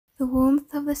The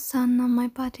warmth of the sun on my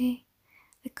body,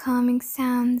 the calming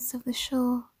sounds of the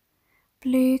shore,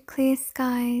 blue clear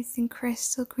skies and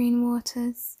crystal green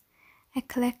waters, a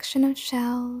collection of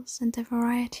shells and a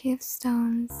variety of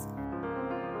stones.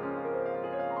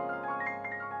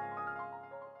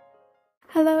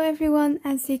 Hello everyone,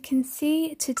 as you can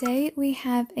see today we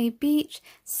have a beach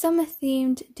summer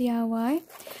themed DIY,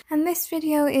 and this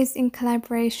video is in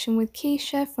collaboration with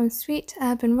Keisha from Sweet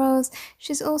Urban Rose.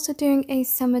 She's also doing a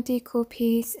summer decor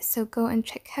piece, so go and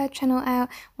check her channel out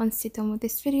once you're done with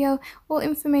this video. All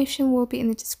information will be in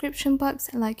the description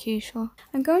box like usual.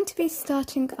 I'm going to be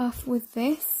starting off with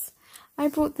this. I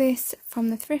bought this from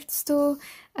the thrift store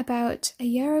about a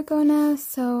year ago now,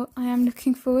 so I am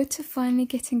looking forward to finally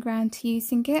getting around to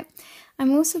using it.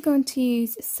 I'm also going to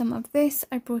use some of this.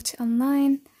 I bought it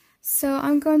online. So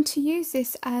I'm going to use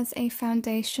this as a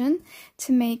foundation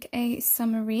to make a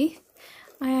summer wreath.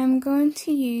 I am going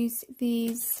to use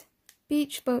these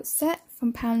beach boat set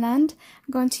from Poundland.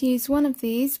 I'm going to use one of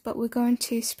these, but we're going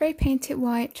to spray paint it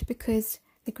white because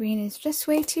the green is just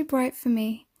way too bright for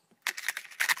me.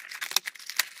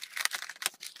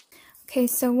 Okay,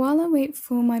 so while I wait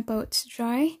for my boat to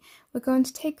dry, we're going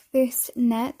to take this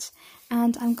net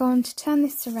and I'm going to turn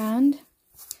this around.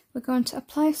 We're going to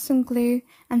apply some glue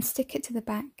and stick it to the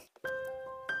back.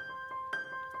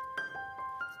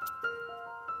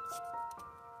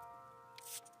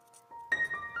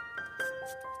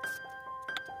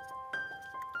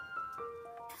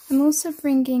 I'm also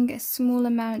bringing a small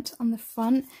amount on the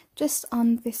front, just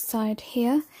on this side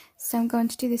here. So I'm going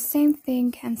to do the same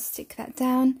thing and stick that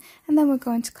down, and then we're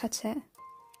going to cut it.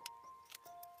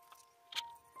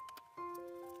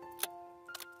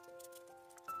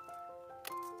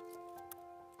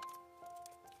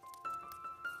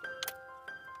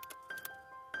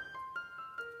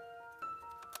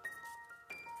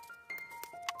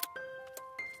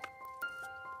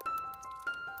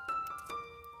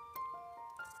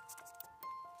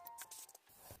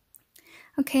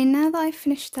 Okay, now that I've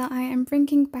finished that, I am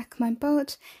bringing back my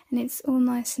boat and it's all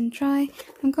nice and dry.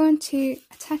 I'm going to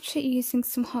attach it using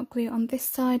some hot glue on this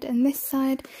side and this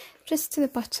side, just to the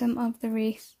bottom of the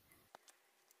wreath.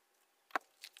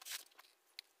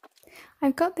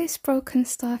 I've got this broken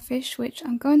starfish which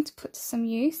I'm going to put to some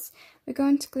use. We're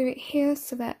going to glue it here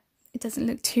so that it doesn't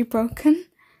look too broken.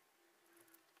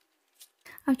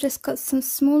 I've just got some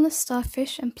smaller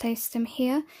starfish and placed them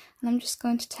here, and I'm just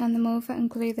going to turn them over and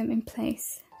glue them in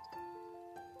place.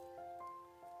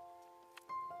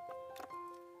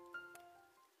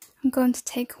 I'm going to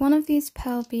take one of these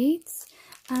pearl beads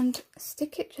and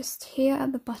stick it just here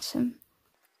at the bottom.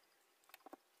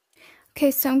 Okay,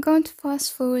 so I'm going to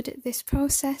fast forward this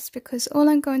process because all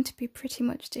I'm going to be pretty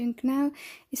much doing now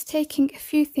is taking a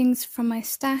few things from my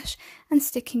stash and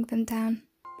sticking them down.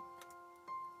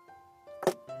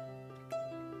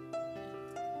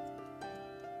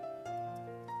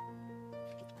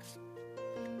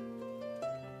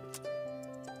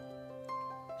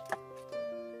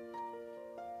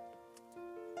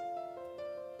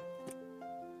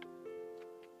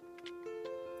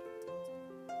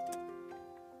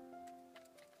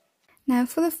 Now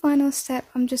for the final step,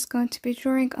 I'm just going to be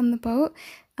drawing on the boat.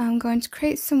 I'm going to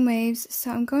create some waves,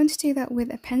 so I'm going to do that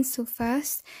with a pencil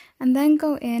first and then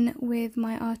go in with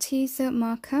my ARTEZA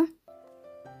marker.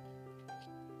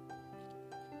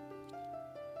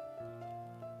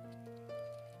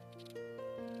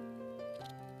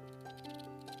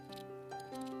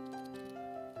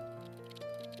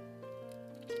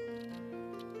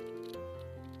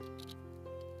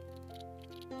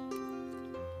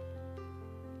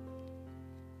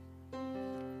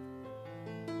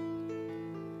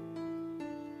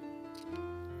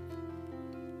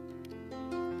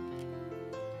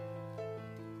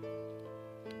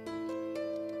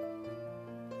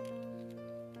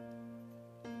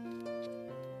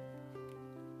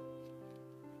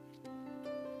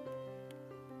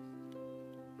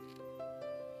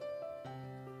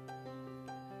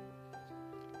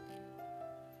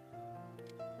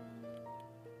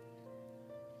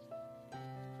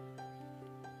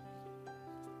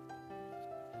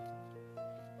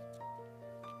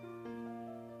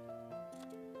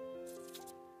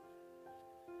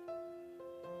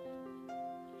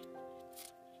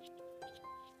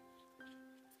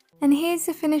 And here's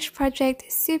the finished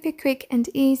project, super quick and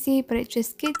easy, but it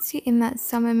just gets you in that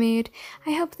summer mood.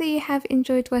 I hope that you have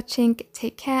enjoyed watching.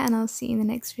 Take care and I'll see you in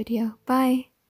the next video. Bye!